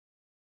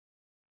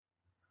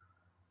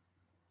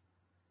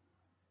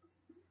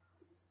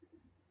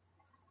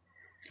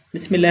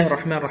بسم الله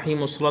الرحمن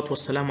الرحيم والصلاة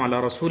والسلام على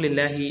رسول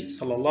الله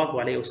صلى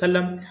الله عليه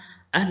وسلم.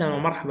 أهلا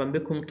ومرحبا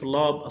بكم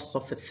طلاب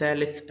الصف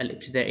الثالث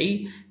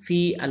الابتدائي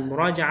في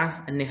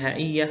المراجعة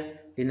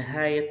النهائية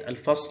لنهاية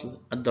الفصل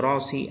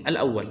الدراسي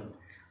الأول.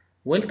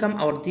 Welcome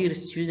our dear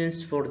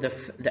students for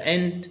the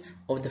end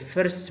of the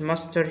first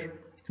semester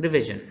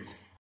revision.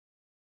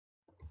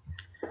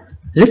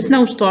 Let's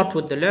now start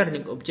with the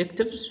learning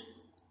objectives.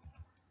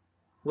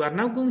 We are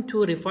now going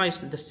to revise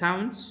the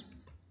sounds.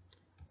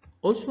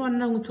 Also, I'm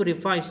now going to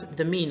revise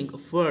the meaning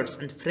of words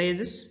and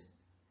phrases.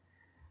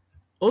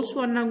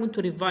 Also, I'm now going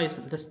to revise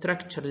the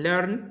structure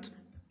learned.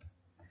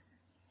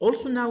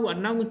 Also, now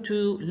I'm now going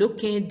to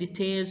locate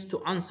details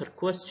to answer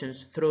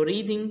questions through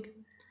reading.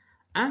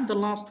 And the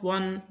last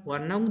one,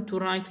 we're now going to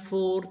write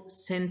 4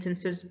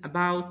 sentences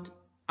about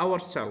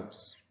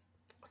ourselves.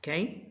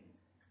 Okay?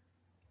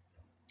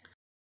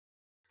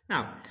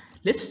 Now,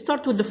 let's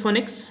start with the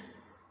phonics.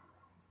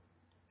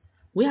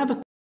 We have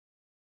a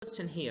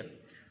question here.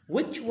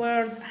 Which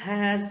word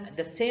has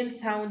the same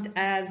sound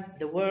as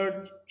the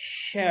word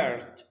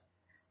shirt?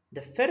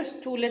 The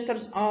first 2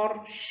 letters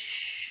are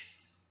sh.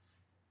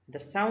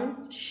 The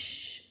sound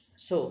sh.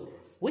 So,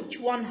 which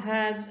one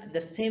has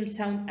the same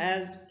sound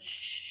as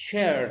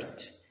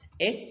shirt?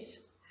 It's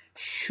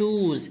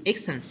shoes.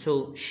 Excellent.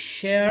 So,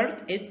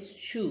 shirt, it's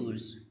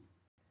shoes.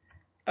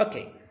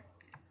 Okay.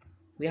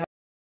 We have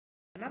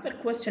another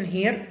question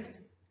here.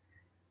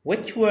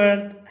 Which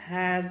word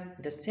has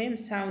the same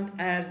sound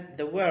as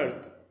the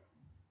word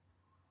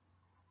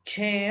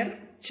chair?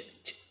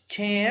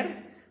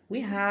 Chair.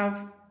 We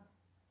have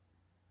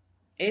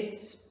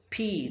it's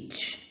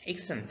peach.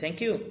 Excellent.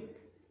 Thank you.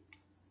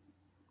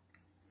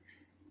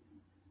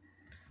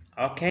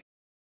 Okay.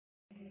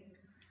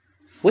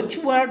 Which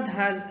word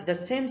has the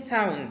same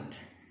sound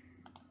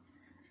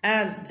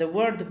as the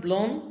word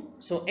blonde?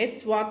 So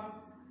it's what?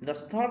 The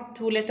start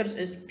 2 letters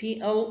is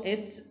PL.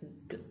 It's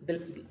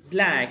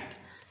black.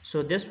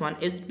 So this one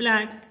is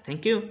black.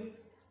 Thank you.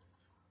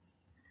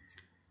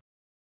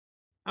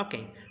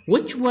 Okay.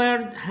 Which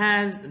word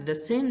has the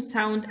same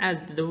sound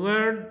as the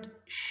word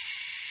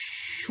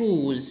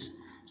shoes?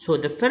 So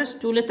the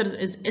first 2 letters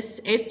is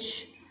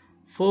SH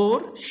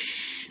for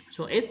sh.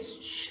 So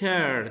it's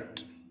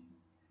shirt.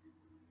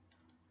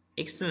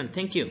 Excellent.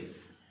 Thank you.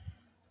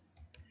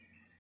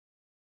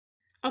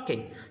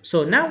 Okay,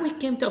 so now we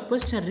came to a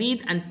question.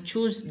 Read and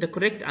choose the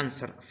correct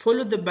answer.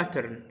 Follow the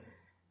pattern.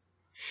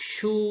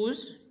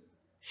 Shoes,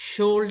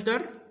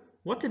 shoulder.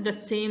 What is the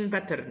same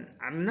pattern?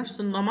 نفس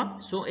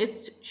النمط. So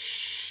it's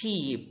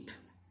sheep.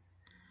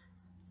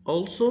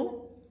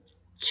 Also,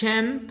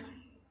 champ,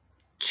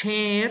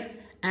 chair,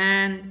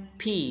 and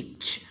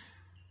peach.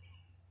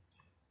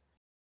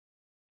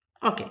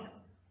 Okay.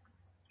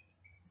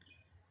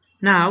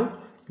 Now,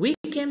 we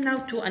came now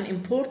to an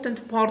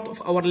important part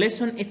of our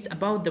lesson. It's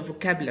about the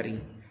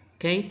vocabulary.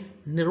 Okay.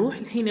 نروح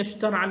الحين يا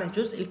شطار على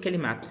جزء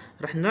الكلمات.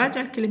 راح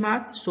نراجع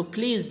الكلمات. So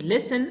please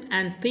listen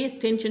and pay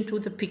attention to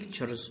the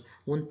pictures.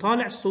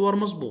 ونطالع الصور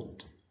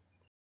مظبوط.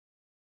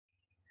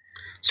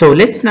 So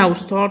let's now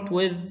start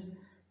with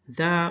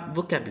the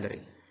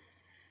vocabulary.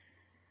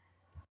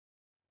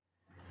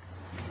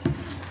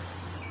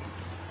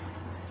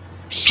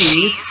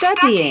 She's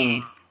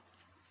studying.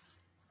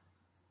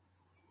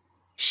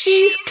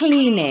 She's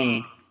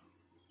cleaning.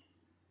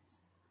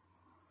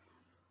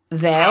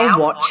 They're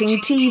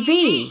watching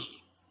TV.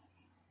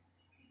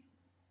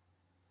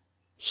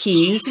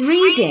 He's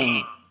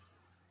reading.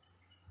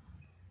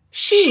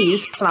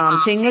 She's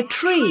planting a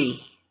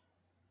tree.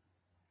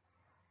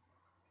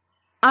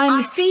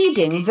 I'm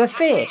feeding the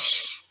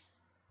fish.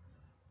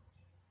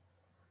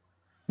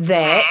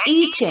 They're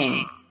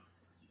eating.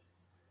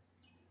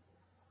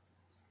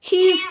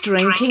 He's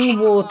drinking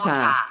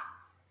water.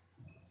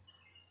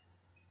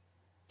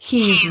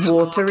 He's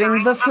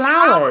watering the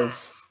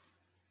flowers.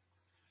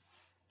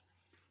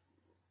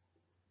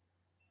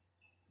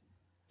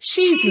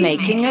 She's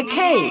making a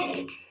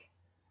cake.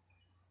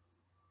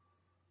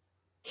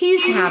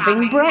 He's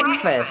having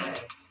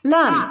breakfast,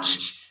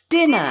 lunch,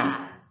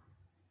 dinner.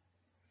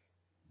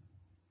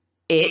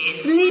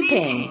 It's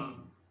sleeping.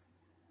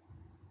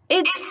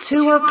 It's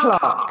 2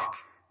 o'clock.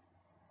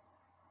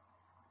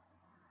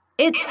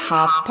 It's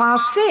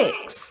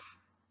 6:30.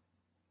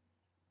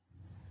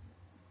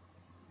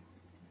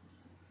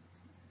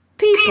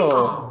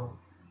 People.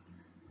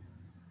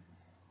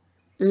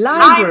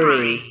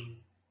 Library.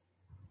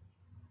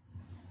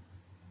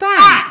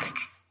 Bank.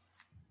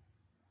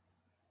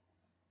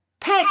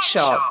 Pet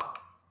shop.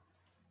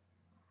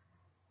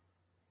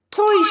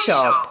 Toy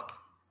shop.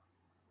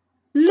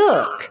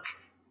 Look.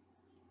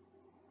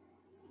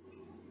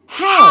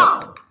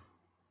 Help.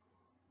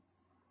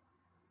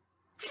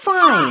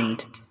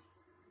 Find.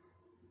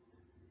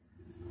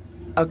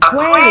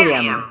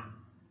 Aquarium.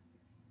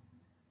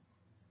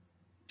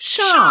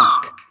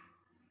 Shark.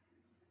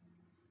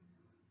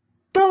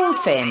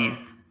 Dolphin.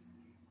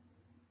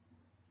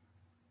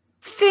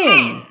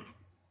 Fin.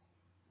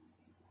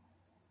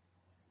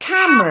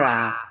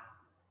 Camera.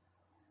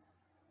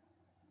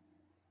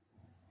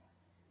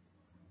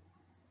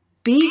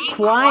 Be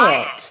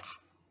quiet.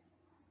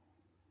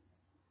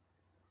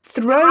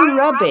 Throw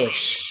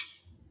rubbish.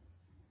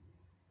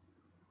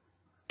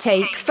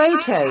 Take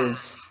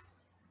photos.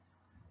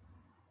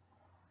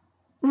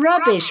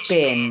 Rubbish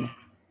bin.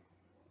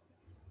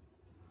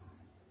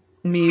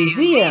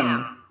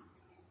 Museum.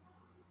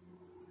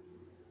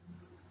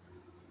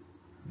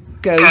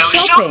 Go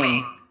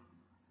shopping.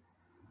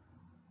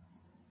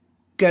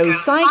 Go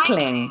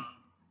cycling.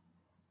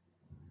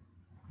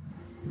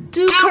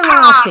 Do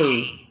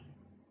karate.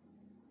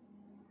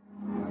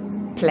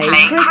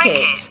 Play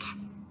cricket.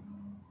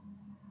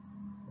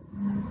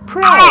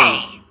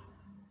 Pray.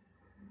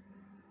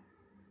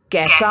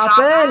 Get up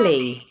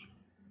early.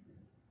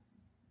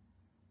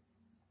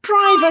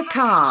 Drive a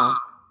car.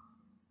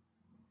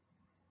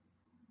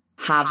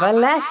 Have a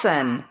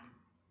lesson.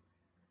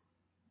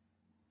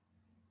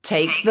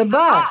 Take the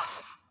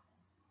bus.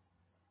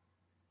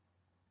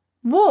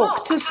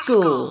 Walk to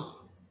school.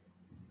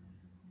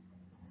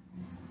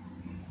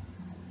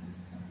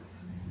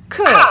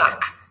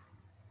 Cook.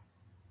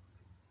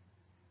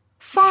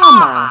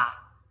 Farmer.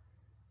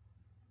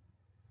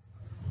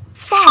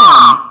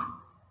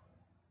 Farm.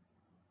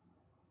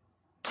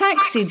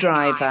 Taxi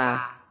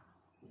driver.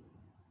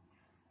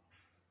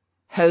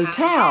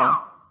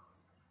 Hotel.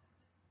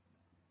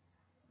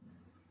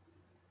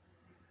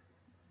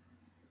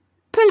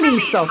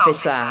 Police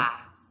officer.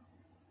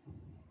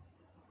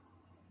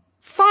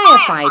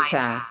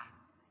 Firefighter.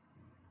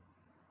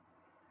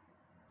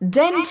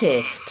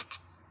 Dentist.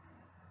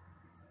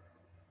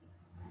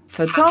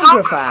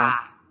 Photographer.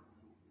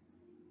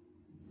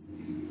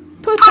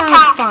 Put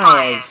out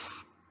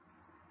fires.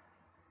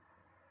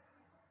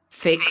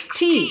 Fix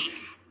teeth.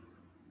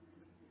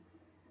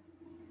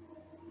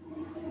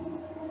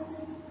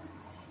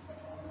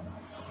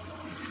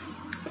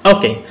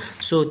 Okay,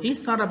 so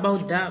these are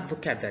about the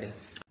vocabulary.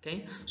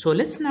 Okay, so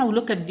let's now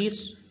look at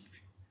this.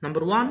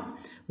 Number one,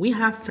 we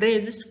have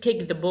phrases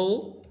kick the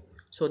ball.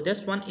 So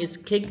this one is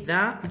kick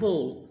the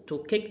ball,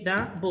 to kick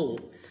the ball.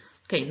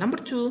 Okay, number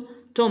two,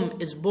 Tom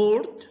is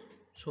bored.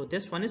 So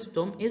this one is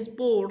Tom is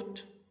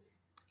bored.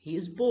 He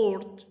is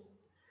bored.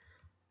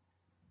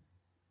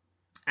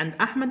 And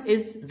Ahmed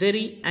is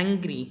very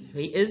angry.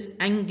 He is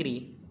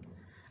angry.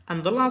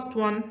 And the last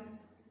one,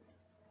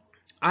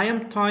 I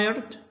am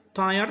tired.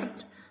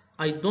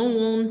 I don't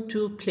want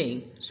to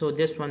play. So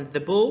this one, the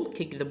ball,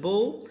 kick the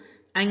ball.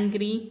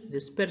 Angry,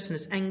 this person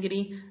is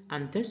angry,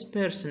 and this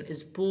person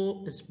is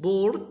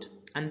bored,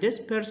 and this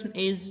person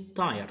is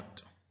tired.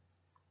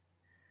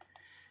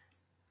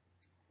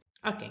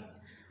 Okay,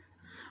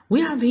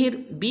 we have here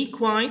be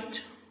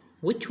quiet.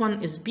 Which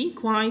one is be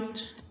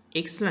quiet?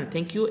 Excellent,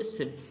 thank you. It's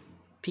a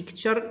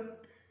picture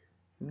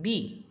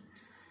B.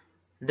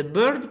 The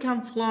bird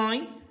can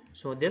fly.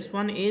 So this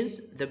one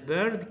is the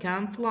bird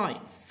can fly.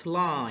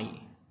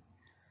 Fly.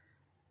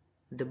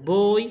 The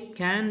boy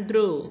can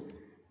draw.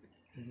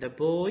 The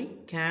boy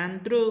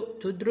can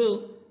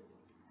draw.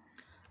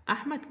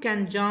 Ahmed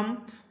can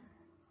jump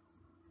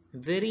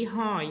very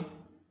high.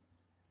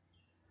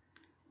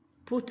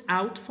 Put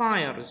out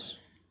fires.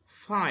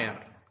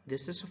 Fire.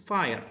 This is a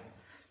fire.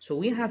 So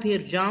we have here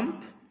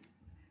jump,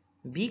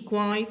 be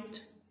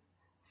quiet,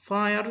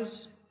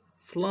 fires,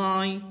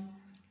 fly,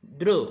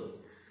 draw.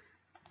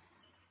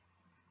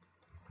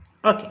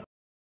 Okay.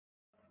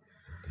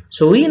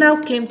 So we now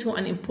came to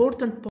an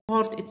important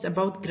part. It's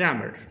about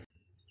grammar.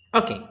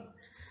 Okay.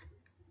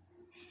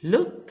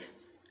 Look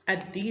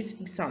at these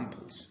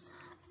examples.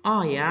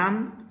 I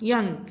am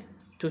young.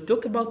 To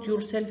talk about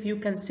yourself, you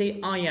can say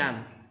I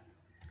am.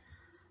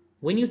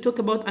 When you talk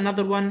about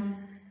another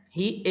one,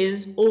 he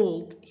is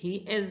old. He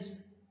is.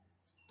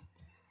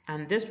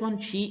 And this one,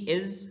 she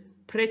is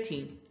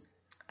pretty.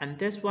 And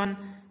this one,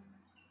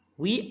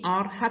 we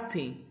are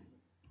happy.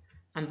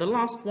 And the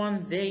last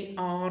one, they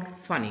are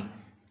funny.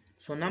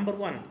 So number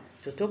one,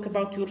 to talk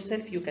about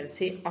yourself, you can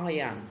say I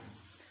am.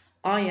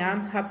 I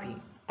am happy.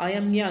 I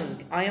am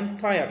young. I am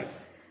tired.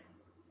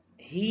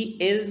 He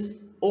is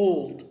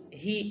old.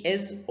 He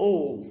is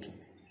old.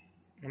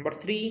 Number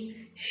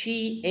three,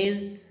 she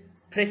is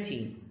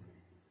pretty.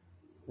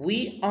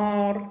 We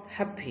are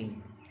happy.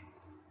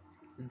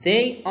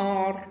 They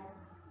are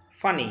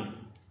funny.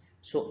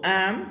 So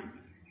am,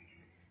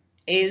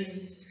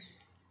 is,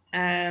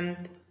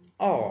 and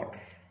are.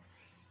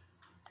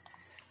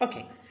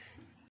 Okay.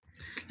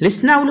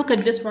 Let's now look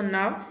at this one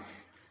now.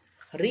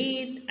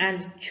 Read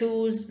and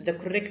choose the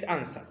correct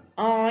answer.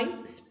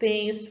 I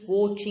space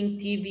watching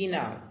TV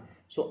now.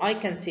 So I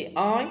can say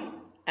I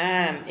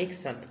am.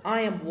 Excellent.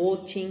 I am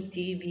watching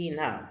TV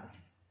now.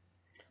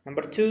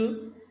 Number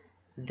two,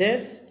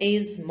 this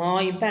is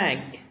my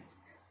bag.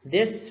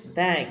 This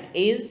bag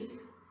is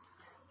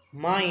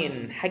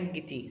mine.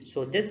 حقتي.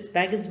 So this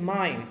bag is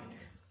mine.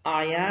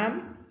 I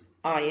am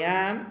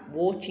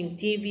watching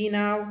TV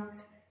now.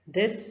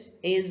 This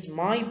is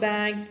my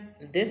bag.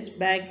 This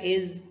bag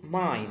is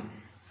mine.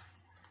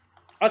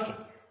 Okay.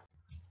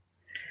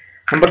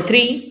 Number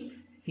three,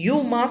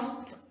 you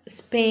must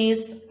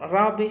space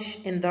rubbish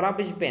in the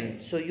rubbish bin.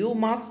 So you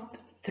must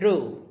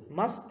through.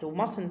 must و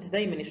mustn't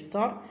دايما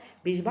يشتار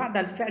بيجي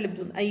بعدها الفعل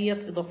بدون أي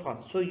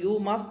إضافات. So you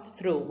must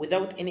throw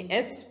without any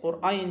s or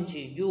ing.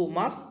 You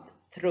must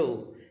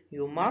throw.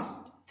 You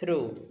must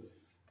throw.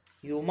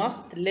 You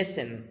must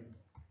listen.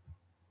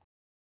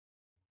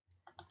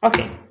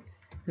 Okay,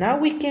 now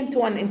we came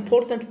to an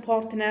important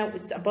part now.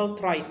 It's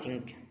about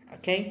writing.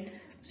 Okay,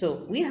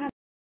 so we have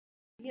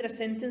here a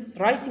sentence,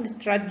 writing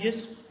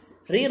strategies.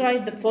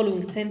 Rewrite the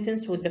following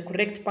sentence with the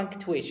correct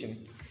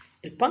punctuation.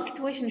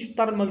 البنكتويشن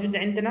الشطار الموجود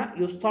عندنا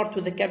you start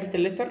with the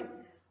capital letter.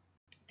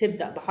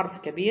 تبدأ بحرف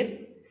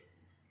كبير.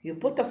 You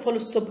put a full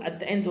stop at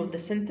the end of the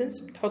sentence.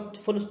 بتحط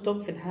full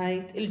stop في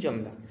نهاية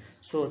الجملة.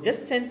 So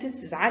this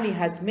sentence is Ali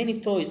has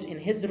many toys in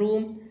his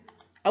room.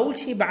 أول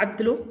شيء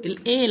بعدت له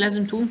ال A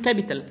لازم تكون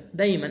كابيتال.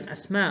 دايما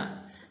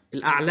أسماء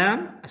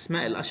الأعلام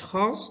أسماء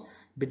الأشخاص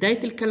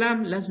بداية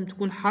الكلام لازم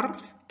تكون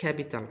حرف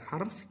كابيتال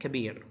حرف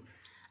كبير.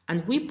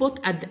 And we put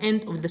at the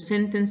end of the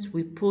sentence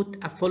we put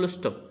a full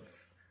stop.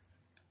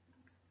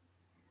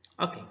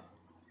 Okay.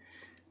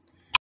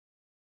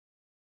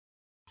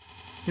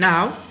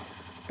 Now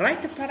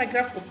write a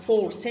paragraph of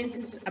 4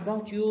 sentences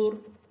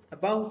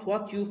about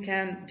what you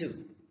can do.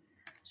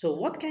 So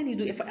what can you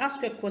do? If I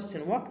ask you a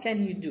question, what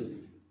can you do?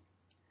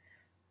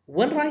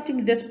 When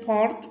writing this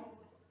part,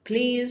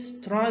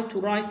 please try to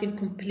write in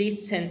complete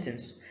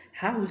sentence.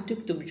 حاول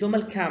تكتب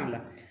جمل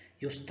كاملة.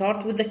 You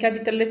start with the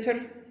capital letter.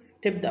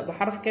 تبدأ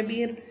بحرف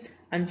كبير.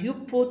 And you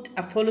put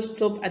a full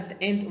stop at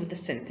the end of the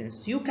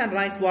sentence. You can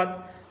write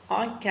what?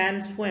 I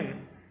can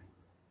swim.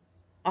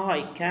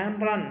 I can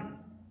run.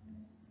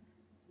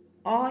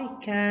 I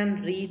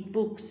can read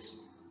books.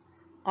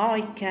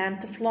 I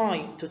can't fly.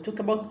 To talk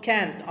about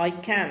can't, I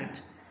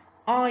can't.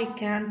 I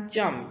can't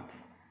jump.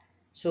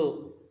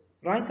 So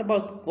write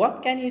about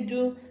what can you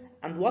do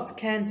and what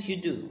can't you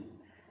do.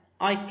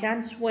 I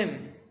can swim.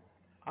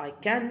 I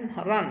can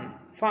run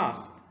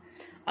fast.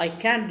 I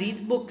can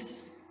read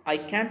books. I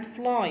can't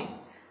fly.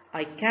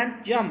 I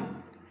can't jump.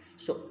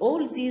 So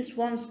all these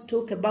ones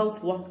talk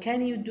about what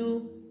can you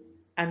do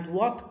and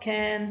what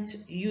can't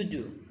you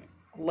do.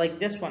 Like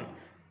this one.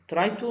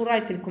 Try to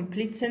write a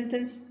complete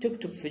sentence.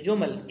 تكتب في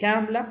جمل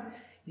كاملة.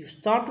 You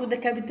start with the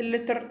capital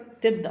letter.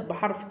 تبدأ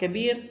بحرف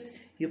كبير.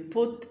 You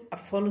put a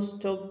full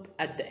stop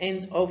at the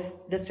end of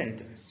the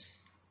sentence.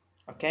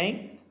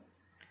 Okay?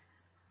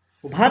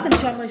 وبهذا إن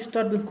شاء الله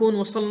يشتر بنكون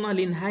وصلنا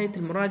لنهاية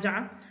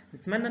المراجعة.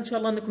 نتمنى إن شاء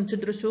الله أنكم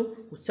تدرسوا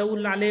وتسووا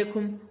اللي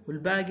عليكم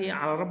والباقي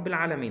على رب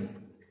العالمين.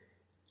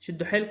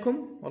 شدوا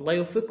حيلكم والله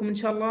يوفقكم إن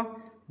شاء الله.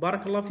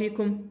 بارك الله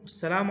فيكم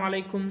والسلام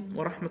عليكم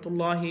ورحمة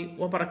الله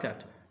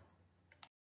وبركاته.